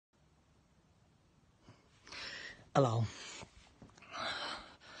Hello.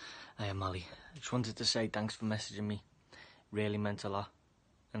 I am Molly. I just wanted to say thanks for messaging me. Really meant a lot.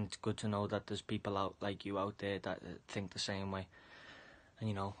 And it's good to know that there's people out like you out there that think the same way. And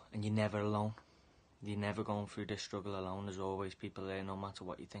you know, and you're never alone. You're never going through this struggle alone. There's always people there, no matter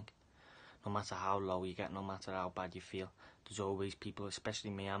what you think. No matter how low you get, no matter how bad you feel. There's always people, especially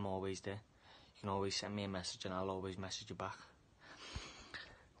me, I'm always there. You can always send me a message and I'll always message you back.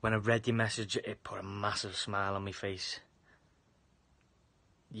 When I read your message, it put a massive smile on my face.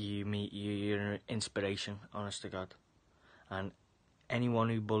 You're an inspiration, honest to God. And anyone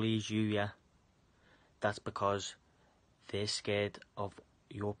who bullies you, yeah, that's because they're scared of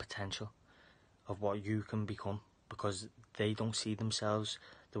your potential, of what you can become, because they don't see themselves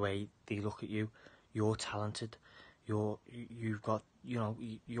the way they look at you. You're talented. You've got, you know,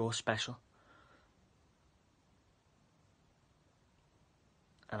 you're special.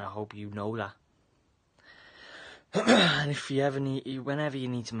 And I hope you know that. And if you ever need, whenever you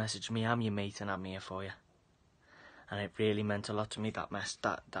need to message me, I'm your mate and I'm here for you. And it really meant a lot to me, that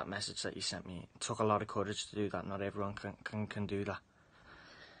message that you sent me. It took a lot of courage to do that. Not everyone can do that.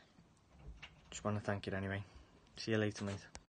 Just want to thank you anyway. See you later, mate.